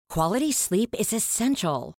Quality sleep is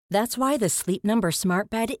essential. That's why the Sleep Number Smart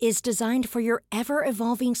Bed is designed for your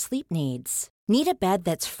ever-evolving sleep needs. Need a bed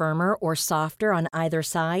that's firmer or softer on either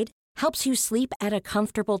side? Helps you sleep at a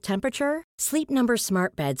comfortable temperature? Sleep Number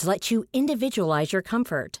Smart Beds let you individualize your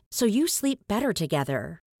comfort, so you sleep better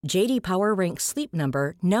together. JD Power ranks Sleep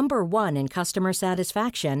Number number 1 in customer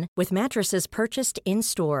satisfaction with mattresses purchased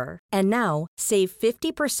in-store. And now, save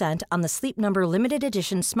 50% on the Sleep Number Limited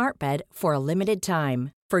Edition Smart Bed for a limited time.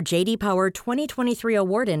 For JD Power 2023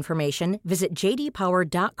 award information, visit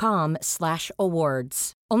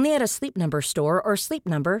jdpower.com/awards. Only at a Sleep Number store or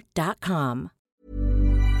sleepnumber.com.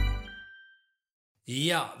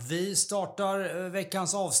 Ja, vi startar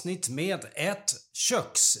veckans avsnitt med ett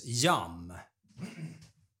köksjam.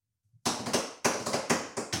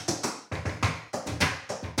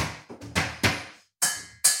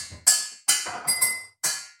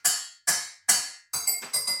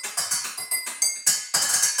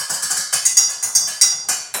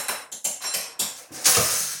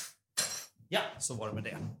 Ja, så var det med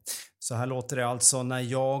det. Så här låter det alltså när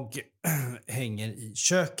jag hänger i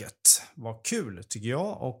köket. Vad kul tycker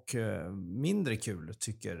jag och mindre kul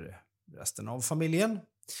tycker resten av familjen.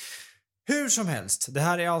 Hur som helst, det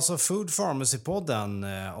här är alltså Food Pharmacy-podden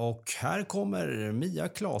och här kommer Mia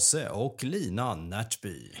Klase och Lina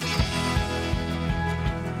Närtby.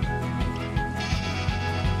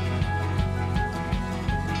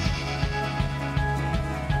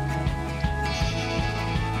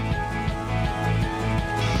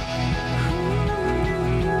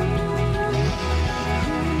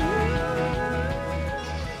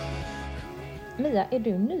 Mia, är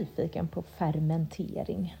du nyfiken på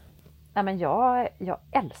fermentering? Nej, men jag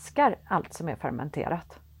älskar allt som är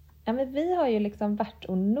fermenterat. Ja, men vi har ju liksom varit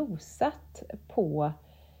och nosat på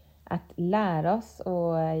att lära oss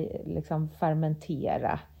och liksom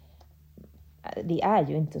fermentera. Det är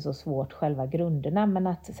ju inte så svårt själva grunderna, men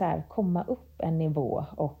att så här komma upp en nivå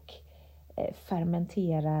och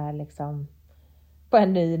fermentera liksom på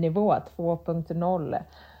en ny nivå, 2.0,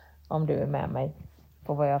 om du är med mig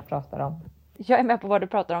på vad jag pratar om. Jag är med på vad du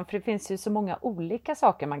pratar om, för det finns ju så många olika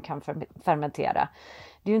saker man kan fermentera.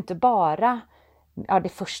 Det är ju inte bara, det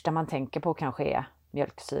första man tänker på kanske är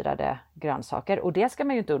mjölksyrade grönsaker. Och det ska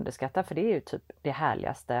man ju inte underskatta, för det är ju typ det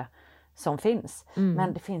härligaste som finns.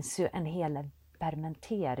 Men det finns ju en hel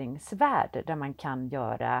fermenteringsvärld där man kan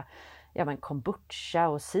göra kombucha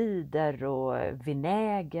och cider och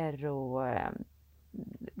vinäger och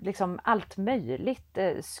liksom allt möjligt.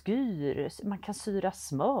 Skyr, man kan syra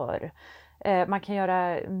smör. Man kan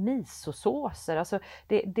göra misosåser. Alltså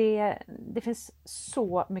det finns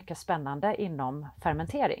så mycket spännande inom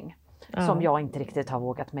fermentering som jag inte riktigt har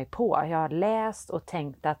vågat mig på. Jag har läst och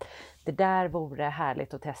tänkt att det där vore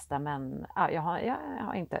härligt att testa, men jag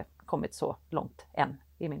har inte kommit så långt än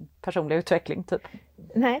i min personliga utveckling typ.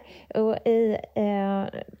 Nej, och i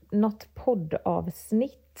något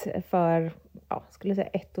poddavsnitt för skulle säga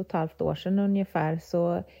 1,5 år sedan ungefär,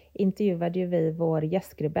 så intervjuade ju vi vår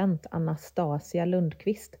gästskribent Anastasia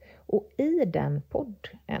Lundqvist, och i den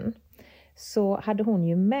podden så hade hon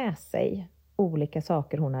ju med sig olika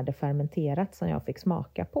saker hon hade fermenterat som jag fick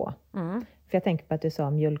smaka på. För jag tänker på att du sa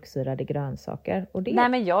mjölksyrade grönsaker. Och det... Nej,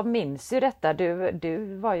 men jag minns ju detta.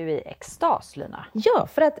 Du var ju i extas, Lina. Ja,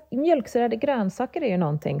 för att mjölksyrade grönsaker är ju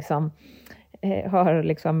någonting som har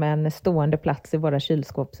liksom en stående plats i våra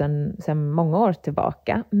kylskåp sedan många år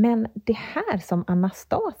tillbaka. Men det här som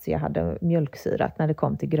Anastasia hade mjölksyrat när det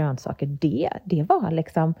kom till grönsaker, det var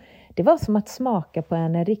liksom, det var som att smaka på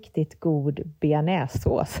en riktigt god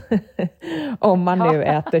bearnaisesås. Om man nu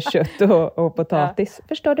äter kött och potatis. Ja.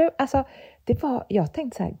 Förstår du? Alltså, jag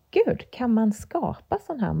tänkte så här, gud, kan man skapa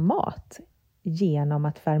sån här mat genom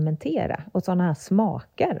att fermentera och såna här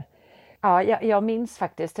smaker? Ja, jag minns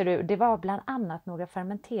faktiskt hur det var bland annat några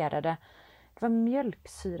fermenterade, det var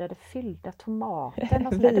mjölksyrade fyllda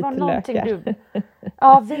tomater. Det var någonting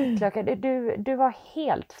vitlökar. Du var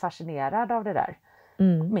helt fascinerad av det där,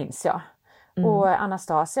 minns jag. Och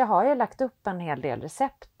Anastasia har ju lagt upp en hel del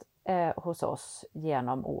recept hos oss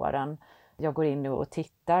genom åren. Jag går in nu och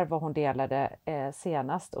tittar vad hon delade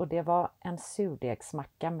senast, och det var en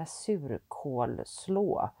surdegsmacka med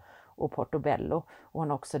surkålslå och portobello, och hon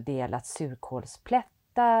har också delat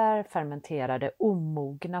surkålsplättar, fermenterade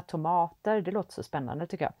omogna tomater, det låter så spännande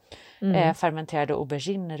tycker jag. Fermenterade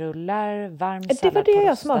auberginerullar, varm sallad. Det var det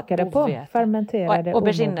jag smakade på, fermenterade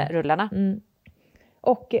auberginerullarna.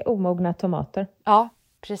 Och omogna tomater. Ja,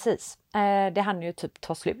 precis. Det hann ju typ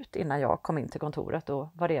ta slut innan jag kom in till kontoret och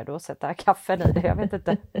var redo att sätta kaffen i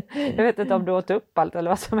det. Jag vet inte om du åt upp allt eller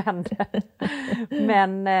vad som hände.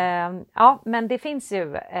 Men det finns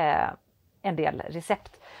ju en del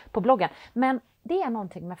recept på bloggen. Men det är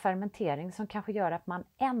någonting med fermentering som kanske gör att man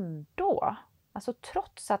ändå, alltså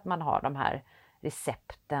trots att man har de här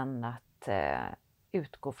recepten att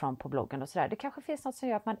utgå från på bloggen och sådär. Det kanske finns något som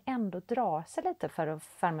gör att man ändå drar sig lite för att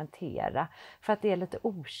fermentera. För att det är lite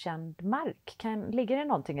okänd mark. Ligger det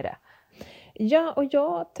någonting i det? Ja, och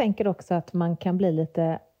jag tänker också att man kan bli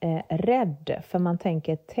lite rädd. För man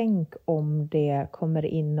tänker, tänk om det kommer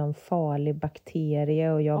in någon farlig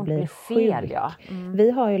bakterie och jag blir fel, sjuk. Ja.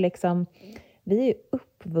 Vi har ju liksom... Vi är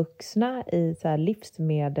uppvuxna i så här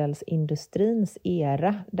livsmedelsindustrins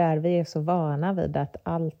era där vi är så vana vid att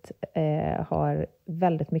allt har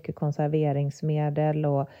väldigt mycket konserveringsmedel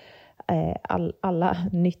och alla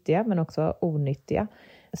nyttiga men också onyttiga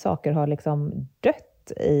saker har liksom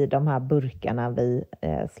dött i de här burkarna vi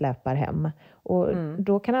släpar hem. Och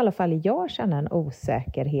då kan i alla fall jag känna en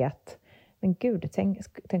osäkerhet. Men gud, tänk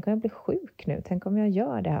om jag blir sjuk nu? Tänk om jag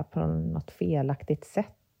gör det här på något felaktigt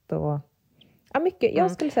sätt? Och ja, mycket.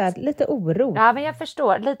 Jag skulle säga lite oro. Ja, men jag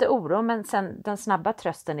förstår. Lite oro, men sen den snabba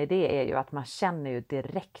trösten i det är ju att man känner ju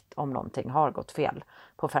direkt om någonting har gått fel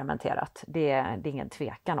på fermenterat. Det är ingen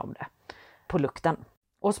tvekan om det. På lukten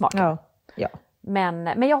och smaken. Ja.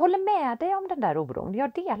 Men jag håller med dig om den där oron.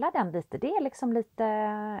 Jag delar den lite. Det är liksom lite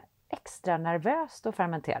extra nervöst att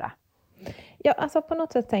fermentera. Ja, alltså på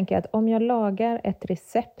något sätt tänker jag att om jag lagar ett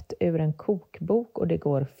recept ur en kokbok och det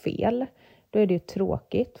går fel, då är det ju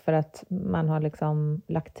tråkigt för att man har liksom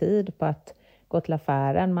lagt tid på att gå till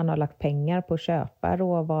affären. Man har lagt pengar på att köpa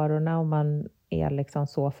råvarorna och man är liksom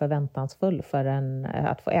så förväntansfull för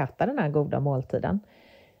att få äta den här goda måltiden.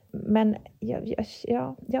 Men jag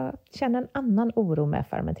känner en annan oro med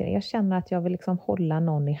fermentering. Jag känner att jag vill liksom hålla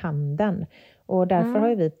någon i handen. Och därför har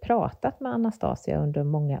ju vi pratat med Anastasia under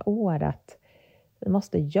många år att vi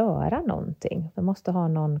måste göra någonting. Vi måste ha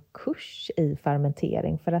någon kurs i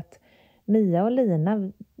fermentering för att Mia och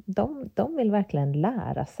Lina, de vill verkligen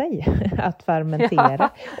lära sig att fermentera. Ja.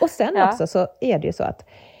 Och sen också så är det ju så att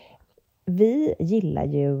vi gillar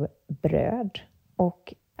ju bröd.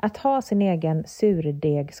 Och att ha sin egen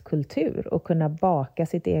surdegskultur och kunna baka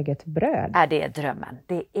sitt eget bröd. Ja, det är drömmen.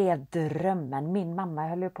 Det är drömmen. Min mamma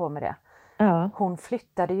höll ju på med det. Ja. Hon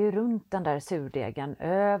flyttade ju runt den där surdegen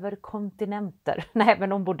över kontinenter. Nej,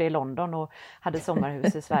 men hon bodde i London och hade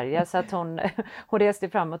sommarhus i Sverige. Så att hon reste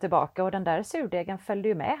fram och tillbaka. Och den där surdegen följde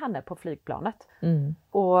ju med henne på flygplanet.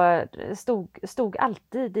 Och stod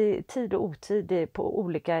alltid i tid och otid på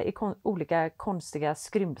olika konstiga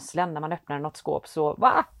skrymslen. När man öppnade något skåp så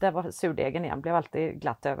där var surdegen igen. Blev alltid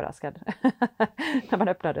glatt överraskad när man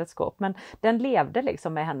öppnade ett skåp. Men den levde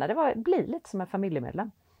liksom med henne. Det blir lite som en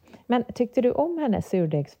familjemedlem. Men tyckte du om hennes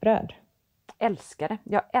surdegsbröd? Älskar det.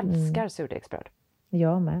 Jag älskar surdegsbröd.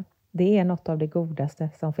 Jag med. Det är något av det godaste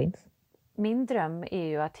som finns. Min dröm är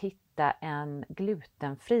ju att hitta en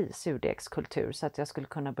glutenfri surdegskultur så att jag skulle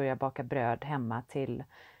kunna börja baka bröd hemma till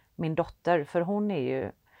min dotter. För hon är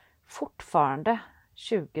ju fortfarande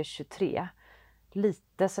 2023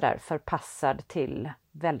 lite sådär förpassad till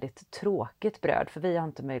väldigt tråkigt bröd. För vi har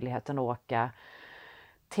inte möjligheten att åka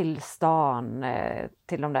till stan,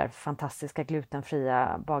 till de där fantastiska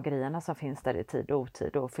glutenfria bagerierna som finns där i tid och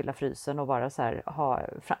otid och fylla frysen och bara så här ha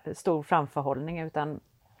stor framförhållning, utan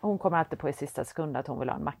hon kommer alltid på i sista sekund att hon vill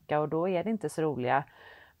ha en macka och då är det inte så roliga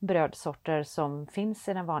brödsorter som finns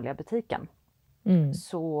i den vanliga butiken.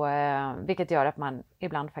 Så, vilket gör att man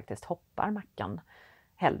ibland faktiskt hoppar mackan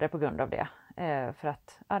hellre på grund av det. För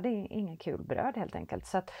att det är ingen kul bröd helt enkelt.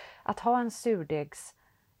 Så att ha en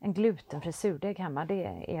glutenfri surdeg hemma,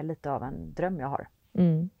 det är lite av en dröm jag har.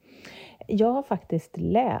 Jag har faktiskt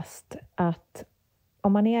läst att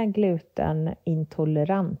om man är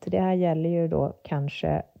glutenintolerant, det här gäller ju då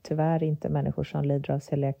kanske tyvärr inte människor som lider av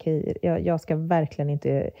celiaki. Jag ska verkligen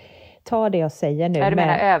inte ta det jag säger nu. Du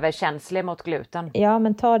menar överkänslig mot gluten? Ja,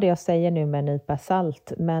 men ta det jag säger nu med en nypa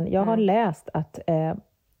salt. Men jag har läst att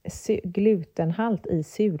glutenhalt i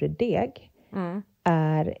surdeg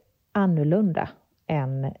är annorlunda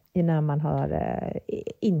än när man har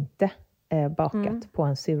inte bakat på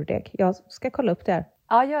en surdeg. Jag ska kolla upp det här.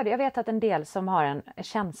 Ja, gör det. Jag vet att en del som har en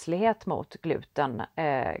känslighet mot gluten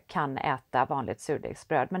kan äta vanligt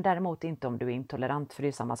surdegsbröd. Men däremot inte om du är intolerant, för det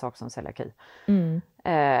är samma sak som celiaki.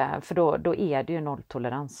 För då är det ju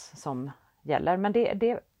nolltolerans som gäller. Men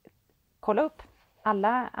kolla upp.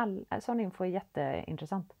 Alla sån info är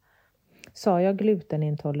jätteintressant. Sa jag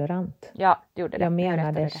glutenintolerant? Ja, gjorde det. Jag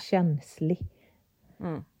menade känslig.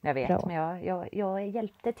 Jag vet, bra. Men jag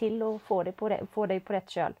hjälpte till att få dig på rätt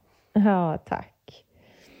köl. Ja, tack.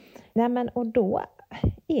 Nej, men och då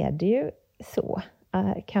är det ju så,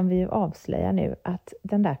 kan vi ju avslöja nu, att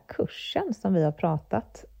den där kursen som vi har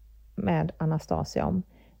pratat med Anastasia om,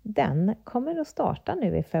 den kommer att starta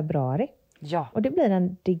nu i februari. Ja. Och det blir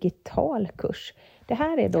en digital kurs. Det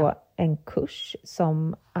här är då en kurs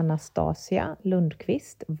som Anastasia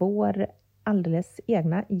Lundqvist, vår alldeles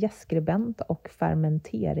egna gästskribent och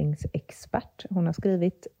fermenteringsexpert. Hon har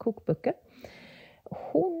skrivit kokböcker.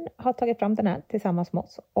 Hon har tagit fram den här tillsammans med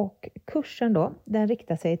oss, och kursen då, den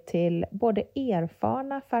riktar sig till både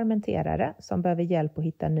erfarna fermenterare som behöver hjälp att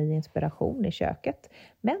hitta ny inspiration i köket,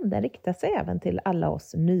 men den riktar sig även till alla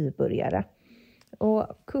oss nybörjare. Och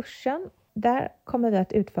kursen, där kommer vi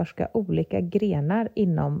att utforska olika grenar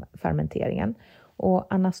inom fermenteringen,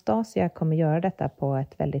 och Anastasia kommer göra detta på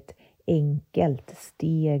ett väldigt enkelt,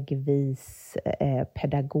 stegvis,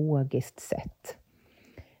 pedagogiskt sätt.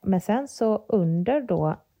 Men sen så under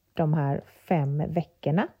då de här 5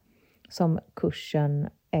 veckorna som kursen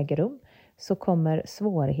äger rum, så kommer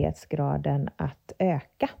svårighetsgraden att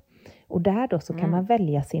öka. Och där då så kan man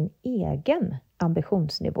välja sin egen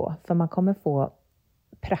ambitionsnivå, för man kommer få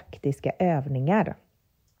praktiska övningar.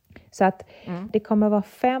 Så att det kommer vara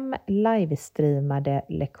 5 livestreamade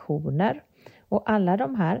lektioner, och alla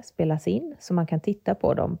de här spelas in så man kan titta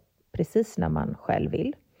på dem precis när man själv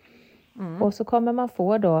vill. Och så kommer man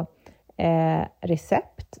få då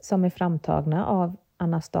recept som är framtagna av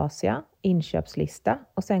Anastasia, inköpslista,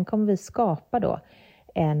 och sen kommer vi skapa då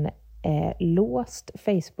en låst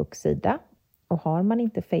Facebook-sida, och har man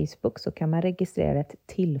inte Facebook så kan man registrera ett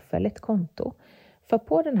tillfälligt konto. För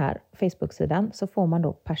på den här Facebook-sidan så får man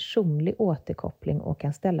då personlig återkoppling och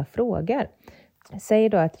kan ställa frågor. Säg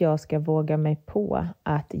då att jag ska våga mig på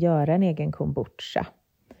att göra en egen kombucha.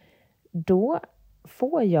 Då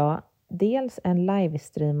får jag dels en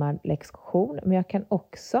livestreamad lektion, men jag kan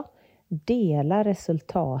också dela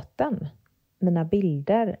resultaten, mina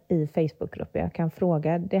bilder i Facebookgruppen. Jag kan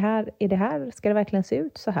fråga, ska det verkligen se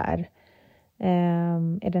ut så här?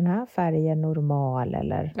 Är den här färgen normal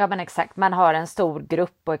eller? Ja, men exakt. Man har en stor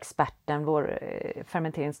grupp, och experten, vår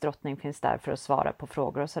fermenteringsdrottning, finns där för att svara på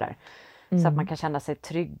frågor och sådär. Så att man kan känna sig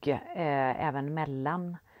trygg även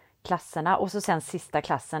mellan klasserna. Och så sen sista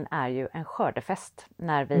klassen är ju en skördefest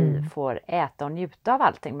när vi får äta och njuta av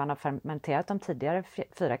allting. Man har fermenterat de tidigare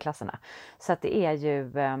 4 klasserna. Så att det är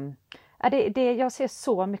ju... jag ser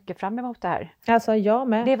så mycket fram emot det här. Alltså jag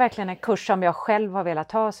med. Det är verkligen en kurs som jag själv har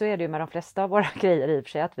velat ha. Så är det ju med de flesta av våra grejer i och för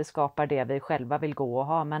sig, att vi skapar det vi själva vill gå och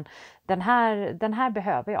ha. Men den här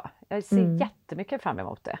behöver jag. Jag ser jättemycket fram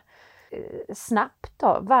emot det. Snabbt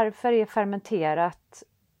då, varför är fermenterat?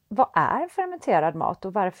 Vad är fermenterad mat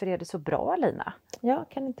och varför är det så bra, Lina? Ja,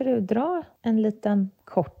 kan inte du dra en liten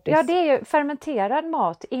kortis? Ja, det är ju, fermenterad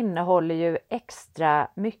mat innehåller ju extra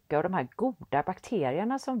mycket av de här goda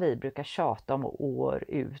bakterierna som vi brukar tjata om år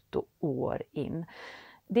ut och år in.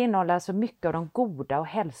 Det innehåller alltså mycket av de goda och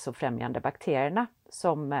hälsofrämjande bakterierna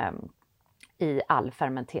som i all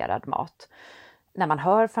fermenterad mat. När man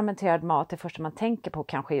hör fermenterad mat, det första man tänker på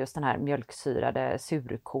kanske just den här mjölksyrade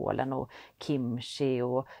surkålen och kimchi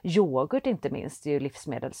och yoghurt inte minst. Det är ju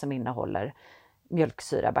livsmedel som innehåller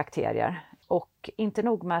mjölksyrabakterier. Och inte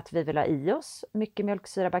nog med att vi vill ha i oss mycket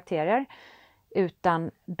mjölksyrabakterier,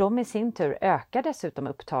 utan de i sin tur ökar dessutom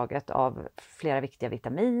upptaget av flera viktiga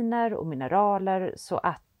vitaminer och mineraler, så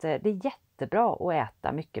att det är jättebra att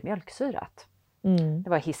äta mycket mjölksyrat. Det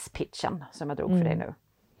var hisspitchen som jag drog för dig nu.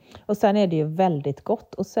 Och sen är det ju väldigt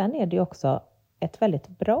gott, och sen är det ju också ett väldigt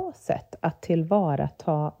bra sätt att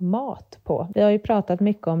tillvarata mat på. Vi har ju pratat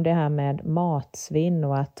mycket om det här med matsvinn,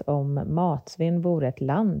 och att om matsvinn vore ett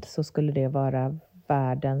land så skulle det vara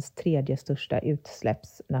världens 3:e största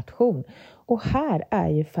utsläppsnation. Och här är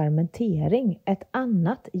ju fermentering ett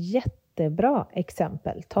annat jättebra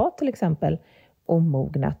exempel. Ta till exempel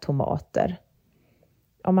omogna tomater.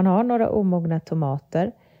 Om man har några omogna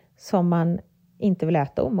tomater som man inte vill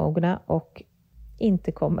äta omogna och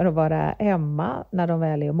inte kommer att vara hemma när de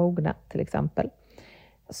väl är mogna till exempel,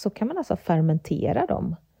 så kan man alltså fermentera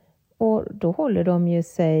dem. Och då håller de ju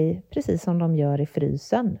sig precis som de gör i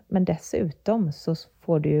frysen. Men dessutom så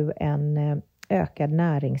får du en ökad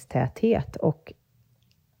näringstäthet, och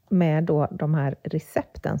med då de här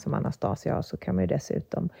recepten som Anastasia har så kan man ju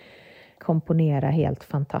dessutom komponera helt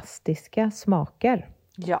fantastiska smaker.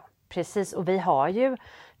 Ja, precis. Och vi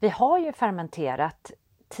har ju fermenterat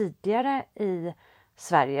tidigare i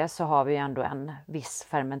Sverige, så har vi ändå en viss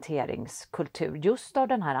fermenteringskultur just av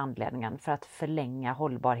den här anledningen, för att förlänga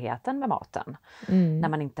hållbarheten med maten. När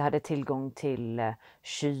man inte hade tillgång till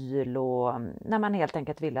kyl och när man helt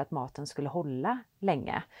enkelt ville att maten skulle hålla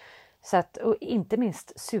länge. Så att, och inte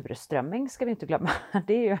minst surströmming ska vi inte glömma.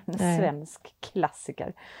 Det är ju en svensk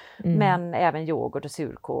klassiker. Men även yoghurt och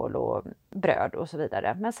surkål och bröd och så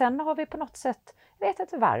vidare. Men sen har vi på något sätt, jag vet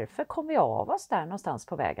inte varför, kom vi av oss där någonstans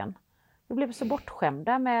på vägen. Vi blev så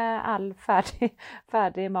bortskämda med all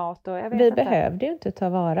färdig mat. Och jag vet vi inte. Behövde ju inte ta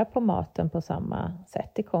vara på maten på samma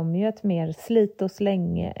sätt. Det kom ju ett mer slit och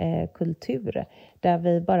släng kultur. Där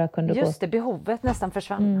vi bara kunde Just det, behovet nästan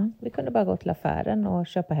försvann. Vi kunde bara gå till affären och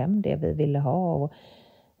köpa hem det vi ville ha. Och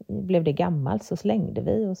blev det gammalt så slängde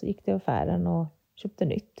vi och så gick till affären och köpte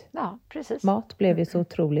nytt. Ja, precis. Mat blev ju så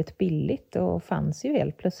otroligt billigt och fanns ju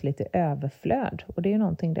helt plötsligt i överflöd. Och det är ju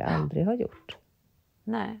någonting det aldrig har gjort.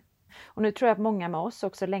 Nej. Och nu tror jag att många med oss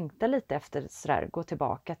också längtar lite efter sådär, gå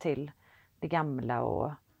tillbaka till det gamla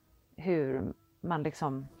och hur man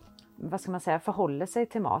liksom, vad ska man säga, förhåller sig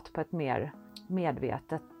till mat på ett mer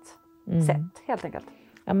medvetet sätt helt enkelt.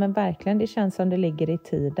 Ja men verkligen, det känns som det ligger i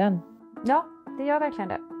tiden. Ja, det gör verkligen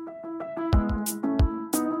det.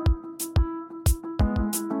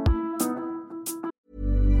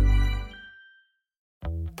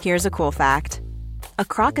 Here's a cool fact. A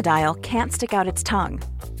crocodile can't stick out its tongue.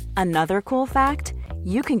 Another cool fact,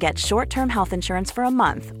 you can get short-term health insurance for a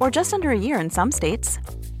month or just under a year in some states.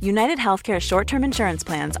 United Healthcare short-term insurance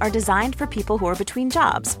plans are designed for people who are between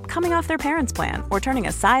jobs, coming off their parents' plan, or turning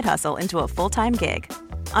a side hustle into a full-time gig.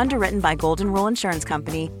 Underwritten by Golden Rule Insurance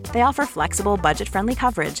Company, they offer flexible, budget-friendly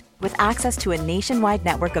coverage with access to a nationwide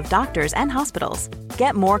network of doctors and hospitals.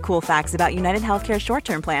 Get more cool facts about United Healthcare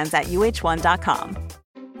short-term plans at uh1.com.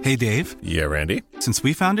 Hey, Dave. Yeah, Randy. Since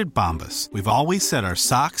we founded Bombas, we've always said our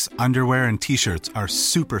socks, underwear, and T-shirts are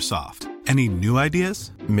super soft. Any new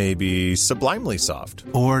ideas? Maybe sublimely soft.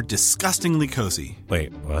 Or disgustingly cozy.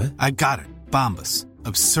 Wait, what? I got it. Bombas.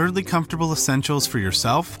 Absurdly comfortable essentials for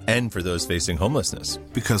yourself And for those facing homelessness.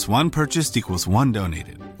 because one purchased equals one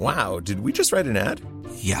donated. Wow, did we just write an ad?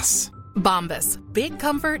 Yes. Bombas. Big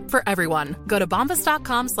comfort for everyone. Go to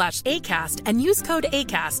bombas.com/ACAST and use code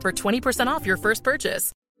ACAST for 20% off your first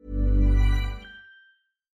purchase.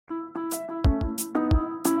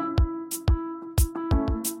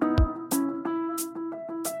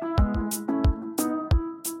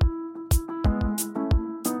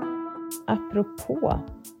 Apropå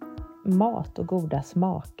mat och goda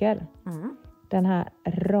smaker. Den här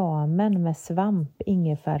ramen med svamp,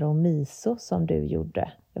 ingefära och miso som du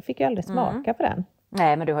gjorde. Jag fick ju aldrig smaka på den.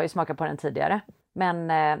 Nej, men du har ju smakat på den tidigare. Men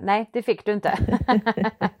nej, det fick du inte.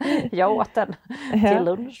 Jag åt den till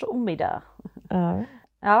lunch och middag.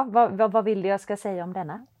 Ja, vad vill du jag ska säga om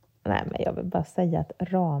denna? Nej, men jag vill bara säga att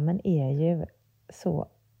ramen är ju så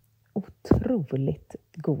otroligt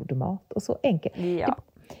god mat och så enkel. Ja.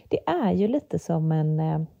 Det är ju lite som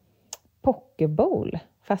en pokebowl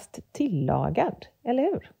fast tillagad, eller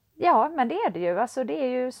hur? Ja, men det är det ju. Alltså, det är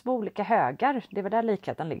ju små olika högar. Det är väl där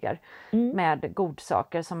likheten ligger. Med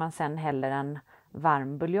godsaker som man sen häller en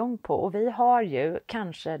varm buljong på. Och vi har ju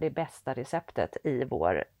kanske det bästa receptet i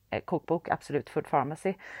vår kokbok Absolut Food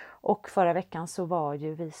Pharmacy. Och förra veckan så var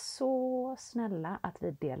ju vi så snälla att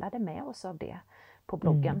vi delade med oss av det på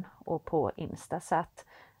bloggen och på Insta. Så att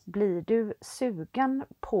blir du sugen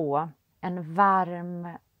på en varm,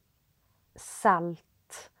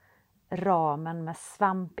 salt ramen med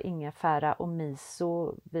svamp, ingefära och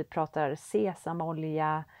miso. Vi pratar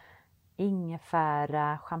sesamolja,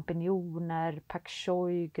 ingefära, champinjoner, pak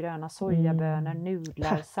choi, gröna sojabönor,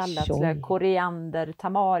 nudlar, salladslök, koriander,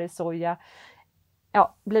 tamarisoja.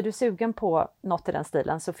 Ja, blir du sugen på något i den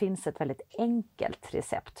stilen så finns ett väldigt enkelt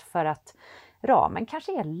recept, för att ramen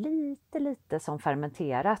kanske är lite som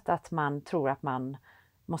fermenterat, att man tror att man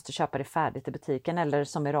måste köpa det färdigt i butiken, eller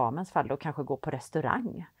som i ramens fall då kanske gå på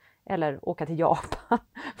restaurang eller åka till Japan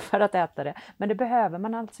för att äta det. Men det behöver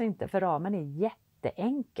man alltså inte, för ramen är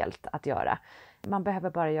jätteenkelt att göra. Man behöver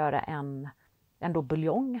bara göra en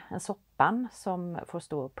buljong, en soppan som får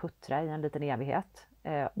stå och puttra i en liten evighet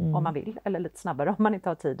om man vill, eller lite snabbare om man inte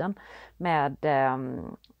har tiden, med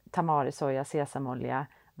tamarisoja, sesamolja,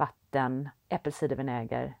 vatten,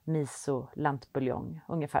 äppelcidervinäger, miso, lantbuljong,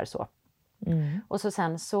 ungefär så. Och så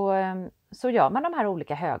sen så gör man de här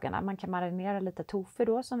olika högarna. Man kan marinera lite tofu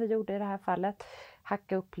då, som vi gjorde i det här fallet.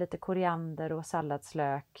 Hacka upp lite koriander och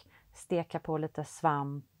salladslök. Steka på lite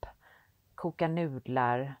svamp. Koka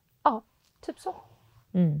nudlar. Ja, typ så.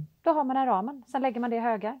 Då har man den ramen. Sen lägger man det i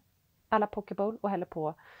högar. Alla pokebowl och häller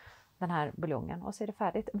på den här buljongen. Och så är det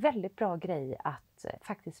färdigt. Väldigt bra grej att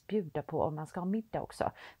faktiskt bjuda på om man ska ha middag också.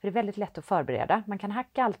 För det är väldigt lätt att förbereda. Man kan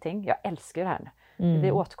hacka allting. Jag älskar det här.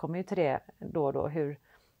 Vi återkommer ju till det då och då. Hur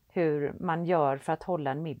hur man gör för att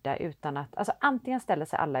hålla en middag utan att, alltså antingen ställer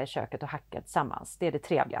sig alla i köket och hackar tillsammans, det är det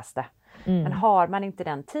trevligaste. Men har man inte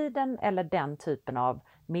den tiden eller den typen av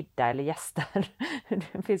middag eller gäster,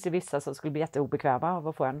 det finns ju vissa som skulle bli jätteobekväma av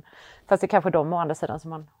att få en, fast det är kanske de å andra sidan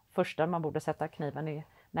som man borde sätta kniven i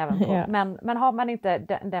näven på. Ja. Men har man inte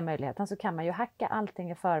den möjligheten så kan man ju hacka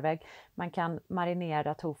allting i förväg, man kan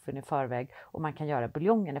marinera tofun i förväg och man kan göra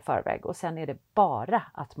buljongen i förväg och sen är det bara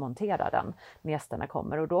att montera den när gästerna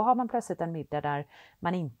kommer, och då har man plötsligt en middag där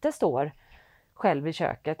man inte står själv i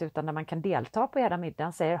köket utan där man kan delta på hela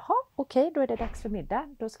middagen, säger okej, då är det dags för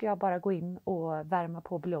middag, då ska jag bara gå in och värma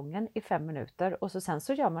på buljongen i 5 minuter, och sen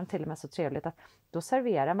så gör man till och med så trevligt att då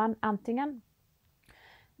serverar man antingen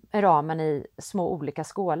ramen i små olika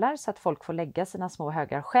skålar så att folk får lägga sina små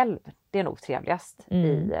högar själv, det är nog trevligast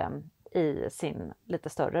i sin lite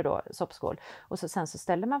större då soppskål, och sen så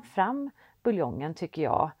ställer man fram buljongen tycker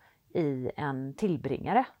jag i en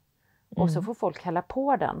tillbringare och så får folk hälla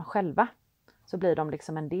på den själva. Så blir de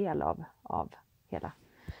liksom en del av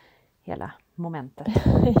hela momentet.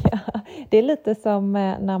 Ja, det är lite som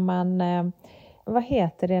när man, vad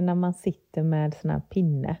heter det när man sitter med sån här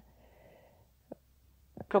pinne?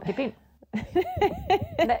 Plockepinn.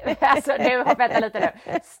 Nej, alltså nu, vänta lite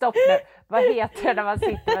nu. Stopp nu. Vad heter det när man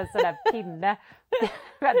sitter med en sån där pinne?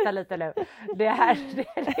 Vänta lite nu. Det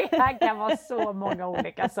här kan vara så många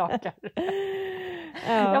olika saker.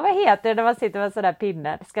 Ja, vad heter det när man sitter med en sån där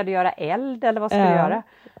pinne? Ska du göra eld eller vad ska du göra?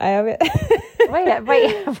 Ja, jag vet. Vad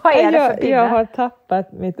är det för pinne? Jag har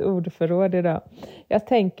tappat mitt ordförråd idag. Jag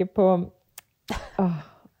tänker på...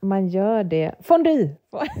 man gör det. Fondue!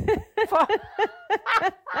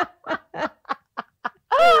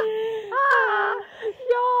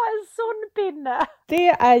 Ja, en sån pinne! Det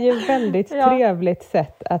är ju väldigt trevligt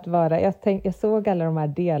sätt att vara. Jag såg alla de här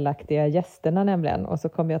delaktiga gästerna nämligen. Och så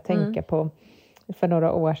kom jag att tänka på, för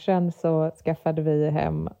några år sedan så skaffade vi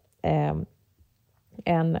hem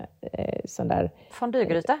en sån där...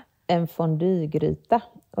 Fondygryta? En fondygryta.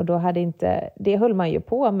 Och då det höll man ju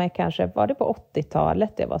på med kanske, var det på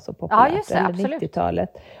 80-talet det var så populärt? Ja, just det, eller absolut.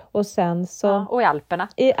 90-talet. Och sen så... Ja, och i Alperna.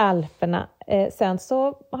 I Alperna. Sen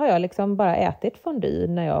så har jag liksom bara ätit fondue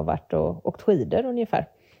när jag har varit och åkt skidor ungefär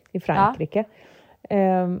i Frankrike.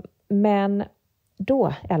 Men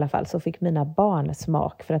då i alla fall så fick mina barn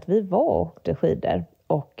smak för att vi var och åkte skidor.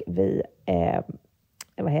 Och vi...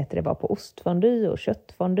 var på ostfondue och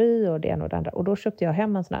köttfondue och det ena och det andra. Och då köpte jag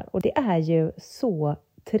hem en sån här. Och det är ju så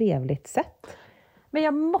trevligt sätt. Men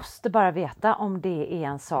jag måste bara veta om det är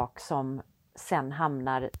en sak som sen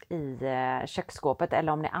hamnar i köksskåpet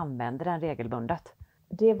eller om ni använder den regelbundet.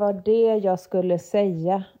 Det var det jag skulle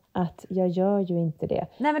säga, att jag gör ju inte det.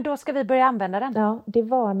 Nej, men då ska vi börja använda den. Ja, det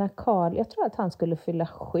var när Carl, jag tror att han skulle fylla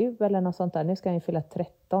 7 eller något sånt där. Nu ska han ju fylla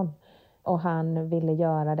 13. Och han ville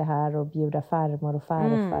göra det här och bjuda farmor och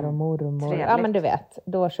farfar och mormor. Trevligt. Ja, men du vet,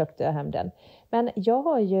 då köpte jag hem den. Men jag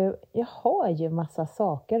har ju massa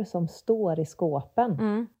saker som står i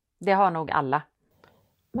skåpen. Det har nog alla.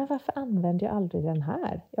 Men varför använder jag aldrig den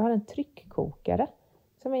här? Jag har en tryckkokare.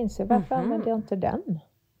 Som jag inser, varför använder jag inte den?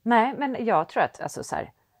 Nej, men jag tror att alltså, så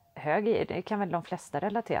här, det kan väl de flesta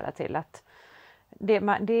relatera till. Att det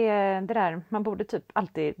där, man borde typ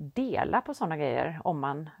alltid dela på sådana grejer om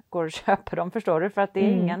man går och köper dem, förstår du? För att det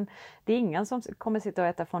är ingen som kommer sitta och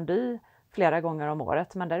äta fondue flera gånger om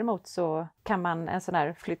året. Men däremot så kan man en sån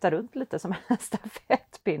här flytta runt lite som en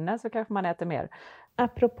stafettpinne, så kanske man äter mer.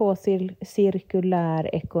 Apropå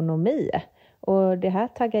cirkulär ekonomi. Och det här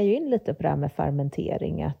taggar ju in lite på det här med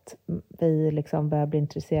fermentering. Att vi liksom börjar bli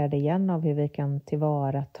intresserade igen av hur vi kan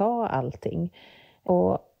tillvarata allting.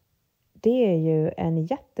 Och det är ju en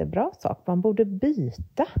jättebra sak. Man borde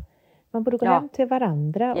byta. Man borde gå hem till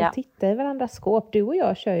varandra och titta i varandras skåp. Du och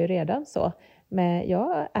jag kör ju redan så. Men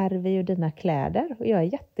jag ärver ju dina kläder och jag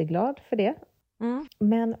är jätteglad för det.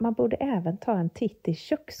 Men man borde även ta en titt i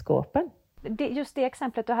köksskåpen. Just det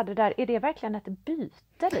exemplet du hade där, är det verkligen ett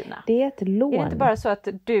byte, Lina? Det är ett lån. Är det inte bara så att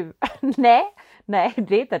du... nej,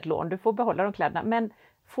 det är inte ett lån. Du får behålla de kläderna. Men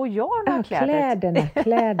får jag några kläder?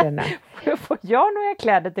 Kläderna. Får jag några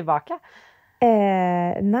kläder tillbaka?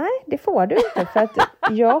 Nej, det får du inte. För att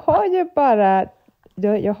jag har ju bara...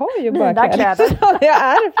 Jag har ju bara kläder som jag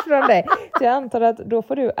ärvt från dig. Så jag antar att då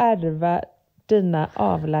får du ärva dina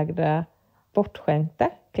avlagda bortskänkta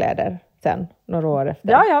kläder sen, några år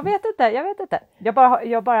efter. Ja, jag vet inte.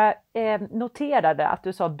 Jag bara noterade att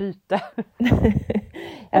du sa byte.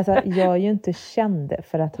 Alltså, jag är ju inte känd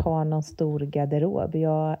för att ha någon stor garderob.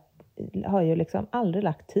 Jag har ju liksom aldrig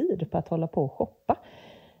lagt tid på att hålla på och shoppa.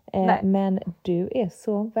 Men du är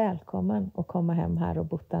så välkommen att komma hem här och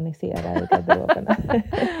botanisera i garderoberna.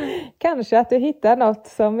 Kanske att du hittar något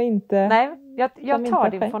som inte... Nej, jag tar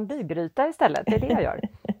din fondygryta istället. Det är det jag gör.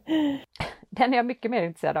 Den är jag mycket mer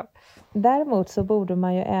intresserad av. Däremot så borde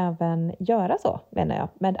man ju även göra så, menar jag,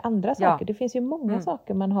 med andra saker. Det finns ju många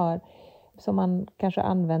saker man har som man kanske har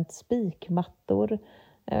använt, spikmattor,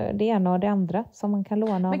 det ena och det andra som man kan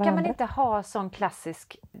låna av varandra. Men kan man inte ha sån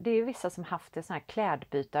klassisk, det är ju vissa som haft det såna här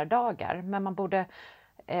klädbytardagar, men man borde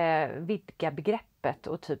vidga begreppet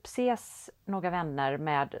och typ ses några vänner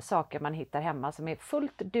med saker man hittar hemma som är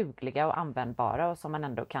fullt dugliga och användbara och som man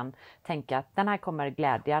ändå kan tänka att den här kommer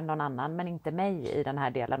glädja någon annan men inte mig i den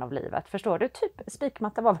här delen av livet. Förstår du? Typ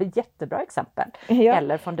spikmatta var väl ett jättebra exempel. Ja.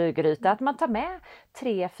 Eller fondygryta, att man tar med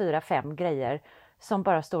 3, 4, 5 grejer som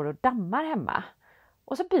bara står och dammar hemma.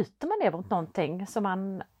 Och så byter man det mot någonting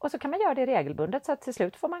och så kan man göra det regelbundet så att till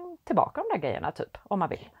slut får man tillbaka de där grejerna typ, om man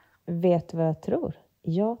vill. Vet du vad jag tror?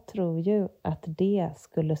 Jag tror ju att det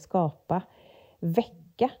skulle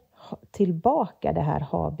väcka tillbaka det här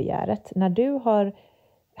ha-begäret. När du har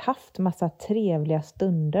haft massa trevliga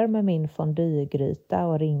stunder med min fondygryta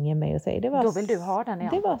och ringer mig och säger då vill du ha den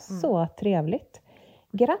igen. Det var så trevligt.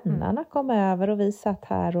 Grannarna kom över och vi satt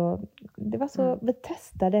här och det var så, vi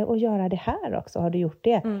testade att göra det här också. Har du gjort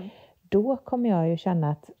det? Då kommer jag ju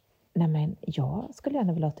känna att nej men jag skulle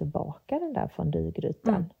gärna vilja ha tillbaka den där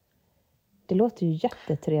fondygrytan. Det låter ju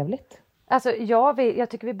jättetrevligt. Alltså jag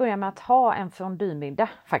tycker vi börjar med att ha en fondymiddag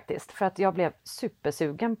faktiskt. För att jag blev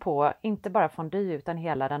supersugen på inte bara fondy utan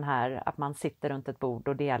hela den här att man sitter runt ett bord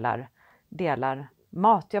och delar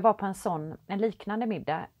mat. Jag var på en liknande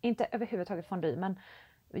middag, inte överhuvudtaget fondy, men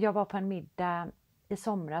jag var på en middag i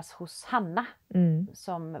somras hos Hanna,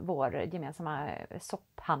 som vår gemensamma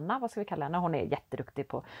sopp-Hanna, vad ska vi kalla henne? Hon är jätteduktig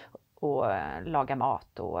på att laga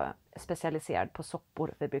mat och specialiserad på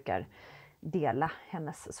soppor. Vi brukar dela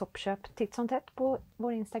hennes soppköp titt som tätt på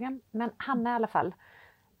vår Instagram. Men Hanna i alla fall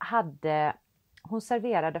hon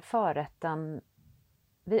serverade förrätten.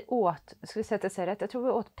 Vi åt, ska vi sätta sig rätt, jag tror vi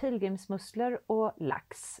åt pilgrimsmusslor och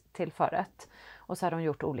lax till förrätt. Och så hade de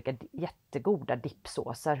gjort olika jättegoda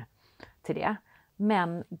dippsåser till det.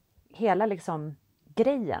 Men hela liksom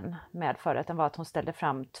grejen med förrätten var att hon ställde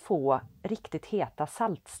fram 2 riktigt heta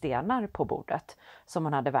saltstenar på bordet som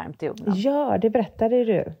hon hade värmt i ugnen. Ja, det berättade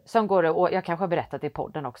du. Som och jag kanske har berättat i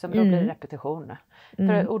podden också, men då blir det repetition.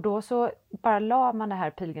 Och då så bara la man det här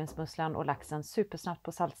pilgrimsmusslan och laxen supersnabbt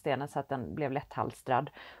på saltstenen så att den blev lätthalstrad.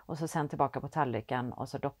 Och så sen tillbaka på tallriken och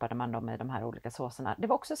så doppade man dem i de här olika såserna. Det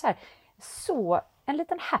var också så en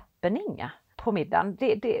liten happening på middagen.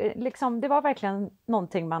 Det var verkligen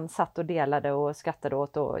någonting man satt och delade och skrattade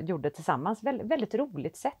åt och gjorde tillsammans. Väldigt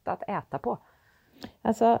roligt sätt att äta på.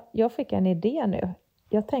 Alltså, jag fick en idé nu.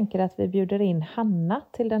 Jag tänker att vi bjuder in Hanna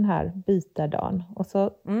till den här bytardagen. Och så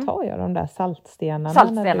tar jag de där saltstenarna.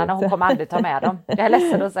 Saltstenarna, hon kommer aldrig ta med dem. Jag är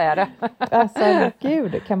ledsen att säga det. Alltså,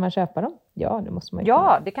 gud, kan man köpa dem? Ja, det måste man ju.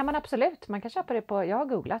 Ja, det kan man absolut. Man kan köpa det jag har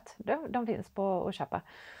googlat. De finns på att köpa.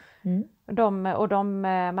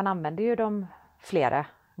 Man använder ju dem flera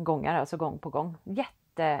gånger, alltså gång på gång.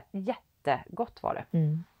 Jättegott var det.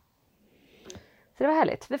 Så det var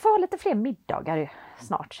härligt. Vi får ha lite fler middagar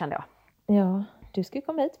snart, kände jag. Ja, du ska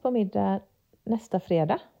komma hit på middag nästa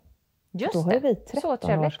fredag. Just då har vi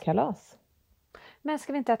 13-årskalas. Men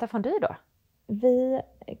ska vi inte äta fondue då?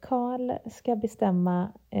 Karl ska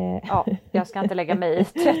bestämma... Ja, jag ska inte lägga mig i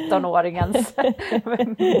 13-åringens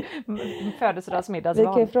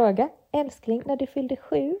födelsedagsmiddagsval. Vi kan fråga, älskling, när du fyllde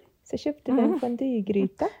 7 så köpte vi en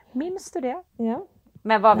fondygryta. Minns du det? Ja.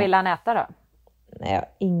 Men vad vill han äta då? Nej,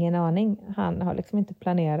 ingen aning. Han har liksom inte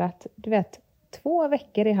planerat. Du vet, 2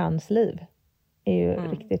 veckor i hans liv är ju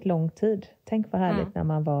riktigt lång tid. Tänk vad härligt när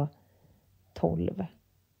man var 12.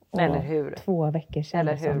 Eller hur? 2 veckor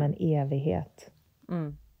kändes som en evighet.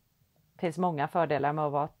 Det finns många fördelar med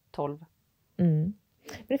att vara 12. Men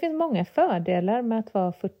det finns många fördelar med att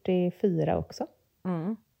vara 44 också.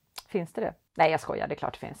 Finns det? Nej, jag skojar. Det är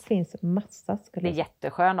klart det finns. Det finns massa. Det är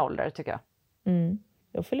jätteskön ålder, tycker jag.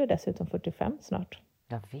 Jag fyller dessutom 45 snart.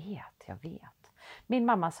 Jag vet. Min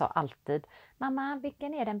mamma sa alltid, mamma,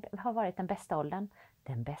 vilken har varit den bästa åldern?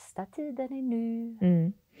 Den bästa tiden är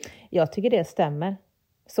nu. Jag tycker det stämmer.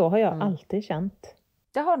 Så har jag alltid känt.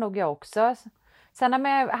 Det har nog jag också. Sen har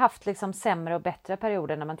man haft liksom sämre och bättre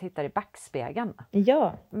perioder när man tittar i backspegeln.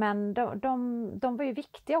 Ja. Men de var ju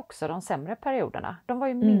viktiga också, de sämre perioderna. De var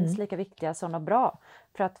ju minst lika viktiga som de bra.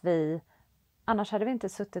 För att annars hade vi inte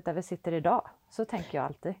suttit där vi sitter idag. Så tänker jag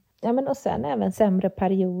alltid. Ja, men och sen även sämre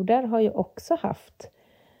perioder har ju också haft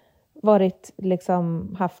varit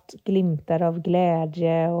liksom haft glimtar av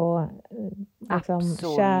glädje och liksom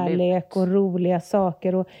kärlek och roliga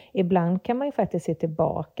saker. Och ibland kan man ju faktiskt se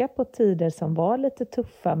tillbaka på tider som var lite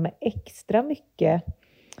tuffa med extra mycket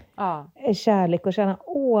kärlek och känna,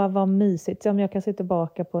 vad mysigt. Som jag kan se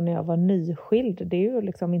tillbaka på när jag var nyskild. Det är ju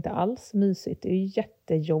liksom inte alls mysigt. Det är ju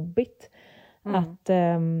jättejobbigt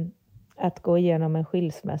att gå igenom en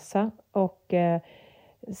skilsmässa. Och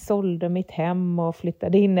sålde mitt hem och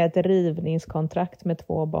flyttade in i ett rivningskontrakt med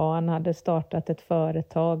 2 barn. Hade startat ett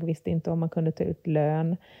företag, visste inte om man kunde ta ut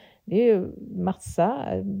lön. Det är ju massa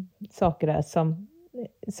saker där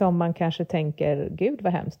som man kanske tänker, gud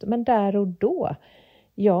vad hemskt. Men där och då,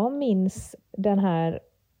 jag minns den här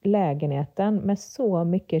lägenheten med så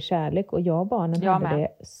mycket kärlek. Och jag och barnen hade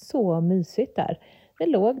det så mysigt där. Vi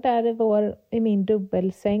låg där i min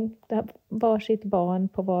dubbelsäng, varsitt barn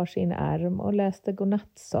på varsin arm och läste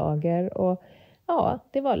godnattsagor. Och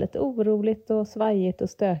det var lite oroligt och svajigt och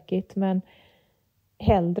stökigt, men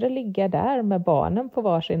hellre ligga där med barnen på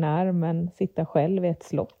varsin arm än sitta själv i ett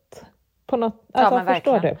slott. På något, men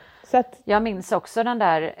förstår du? Så att, jag minns också den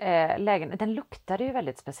där lägenheten, den luktade ju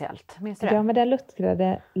väldigt speciellt. Minns du det? Ja, men den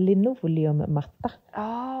luktade linoleummatta.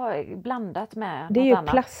 Ja, blandat med det är något ju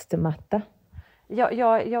annat. Plastmatta.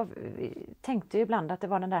 Jag tänkte ju ibland att det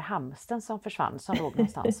var den där hamsten som försvann som låg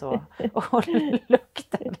någonstans och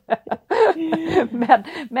luktade.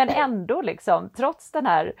 Men ändå liksom, trots den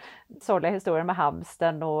här sorgliga historien med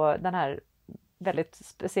hamsten och den här väldigt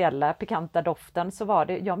speciella pikanta doften, så var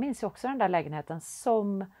det, jag minns ju också den där lägenheten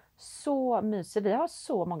som så mysig. Vi har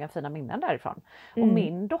så många fina minnen därifrån. Och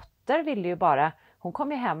min dotter ville ju bara, hon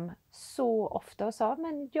kom ju hem så ofta och sa,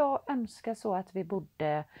 men jag önskar så att vi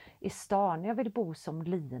bodde i stan. Jag vill bo som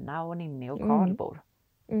Lina och Ninni och Karl bor.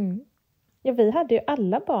 Mm. Ja, vi hade ju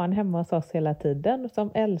alla barn hemma hos oss hela tiden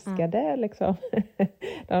som älskade liksom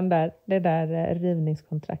det där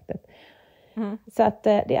rivningskontraktet. Så att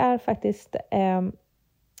det är faktiskt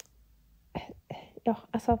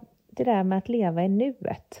alltså det där med att leva i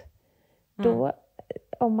nuet. Då,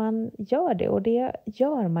 om man gör det, och det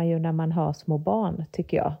gör man ju när man har små barn,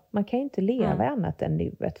 tycker jag. Man kan ju inte leva i annat än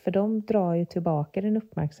nuet, för de drar ju tillbaka din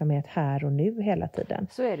uppmärksamhet här och nu hela tiden.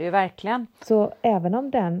 Så är det ju verkligen. Så även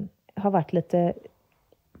om den har varit lite...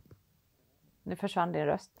 Nu försvann din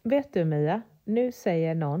röst. Vet du, Mia, nu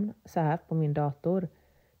säger någon så här på min dator,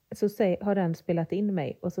 så har den spelat in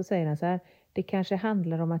mig och så säger den så här: det kanske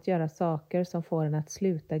handlar om att göra saker som får en att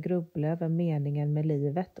sluta grubbla över meningen med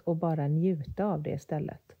livet och bara njuta av det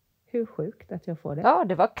istället. Hur sjukt att jag får det. Ja,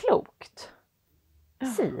 det var klokt.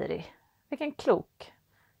 Siri, vilken klok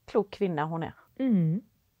kvinna hon är.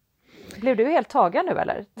 Blev du helt tagen nu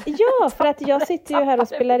eller? Ja, för att jag sitter ju här och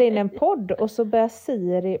spelar in en podd och så börjar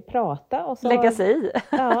Siri prata. Och så lägga sig i.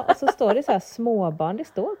 Ja, och så står det så här småbarn, det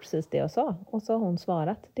står precis det jag sa. Och så har hon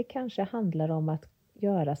svarat, det kanske handlar om att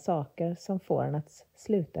göra saker som får en att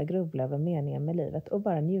sluta grubbla över meningen med livet och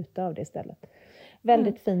bara njuta av det istället.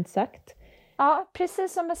 Väldigt fint sagt. Ja,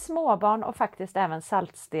 precis som med småbarn och faktiskt även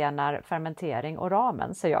saltstenar, fermentering och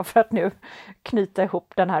ramen, säger jag, för att nu knyta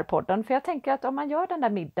ihop den här podden. För jag tänker att om man gör den där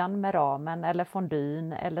middagen med ramen eller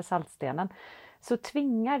fondyn eller saltstenen, så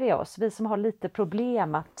tvingar det oss, vi som har lite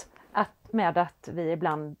problem med att vi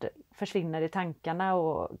ibland försvinner i tankarna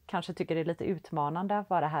och kanske tycker det är lite utmanande att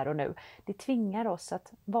vara här och nu. Det tvingar oss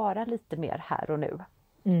att vara lite mer här och nu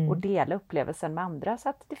och dela upplevelsen med andra, så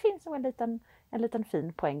att det finns nog en liten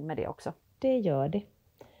fin poäng med det också. Det gör det.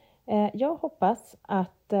 Jag hoppas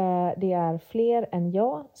att det är fler än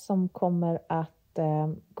jag som kommer att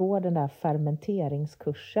gå den där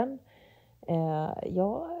fermenteringskursen.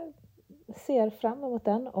 Jag ser fram emot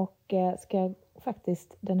den och ska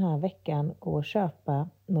faktiskt den här veckan gå och köpa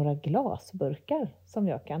några glasburkar som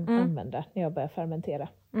jag kan använda när jag börjar fermentera.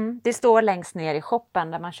 Det står längst ner i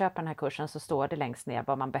shoppen där man köper den här kursen, så står det längst ner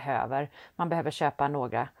vad man behöver. Man behöver köpa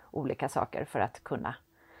några olika saker för att kunna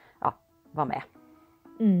vara med.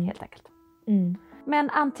 Helt enkelt. Men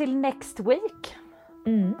until next week.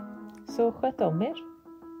 Så sköt om er.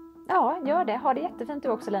 Ja, gör det. Ha det jättefint du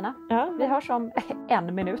också, Lina. Ja. Vi hörs om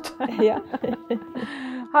 1 minut. Ja.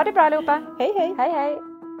 Ha det bra allihopa. Hej hej. Hej hej.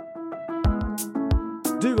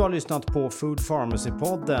 Du har lyssnat på Food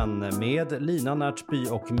Pharmacy-podden med Lina Närtby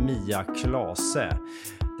och Mia Klase.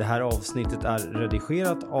 Det här avsnittet är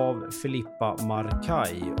redigerat av Filippa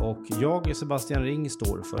Markaj och jag, Sebastian Ring,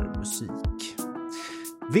 står för musik.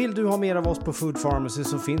 Vill du ha mer av oss på Food Pharmacy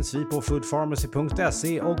så finns vi på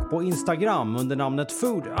foodpharmacy.se och på Instagram under namnet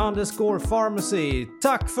food_pharmacy.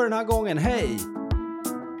 Tack för den här gången, hej!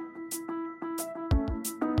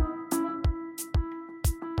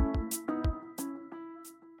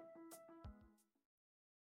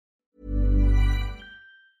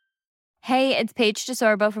 Hey, it's Paige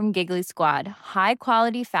DeSorbo from Giggly Squad. High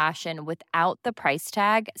quality fashion without the price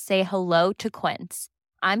tag. Say hello to Quince.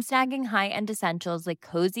 I'm snagging high-end essentials like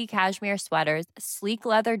cozy cashmere sweaters, sleek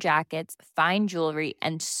leather jackets, fine jewelry,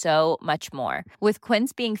 and so much more. With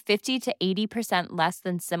Quince being 50 to 80% less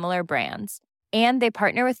than similar brands. And they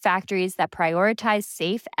partner with factories that prioritize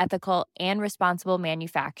safe, ethical, and responsible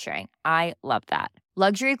manufacturing. I love that.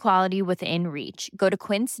 Luxury quality within reach. Go to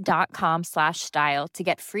quince.com/style to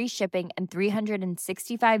get free shipping and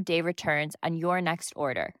 365-day returns on your next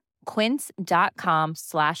order.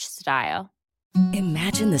 Quince.com/style.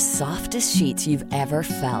 Imagine the softest sheets you've ever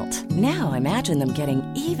felt. Now imagine them getting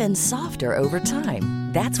even softer over time.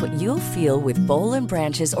 That's what you'll feel with Boll &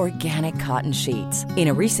 Branch's organic cotton sheets. In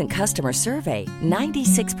a recent customer survey,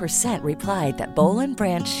 96% replied that Boll &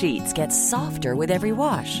 Branch sheets get softer with every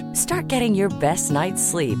wash. Start getting your best night's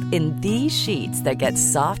sleep in these sheets that get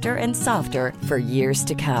softer and softer for years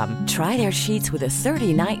to come. Try their sheets with a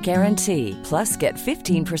 30-night guarantee. Plus, get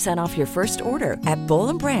 15% off your first order at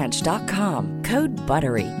bollandbranch.com. Code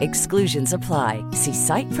BUTTERY. Exclusions apply. See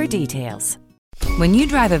site for details. When you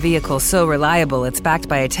drive a vehicle so reliable it's backed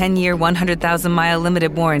by a 10-year, 100,000-mile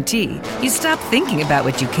limited warranty, you stop thinking about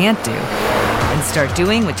what you can't do and start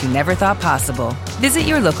doing what you never thought possible. Visit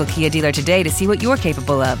your local Kia dealer today to see what you're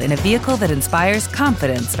capable of in a vehicle that inspires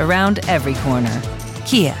confidence around every corner.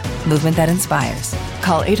 Kia, movement that inspires.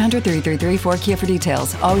 Call 800-333-4KIA for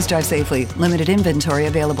details. Always drive safely. Limited inventory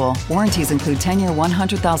available. Warranties include 10-year,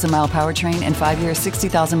 100,000-mile powertrain and 5-year,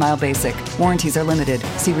 60,000-mile basic. Warranties are limited.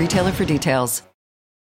 See retailer for details.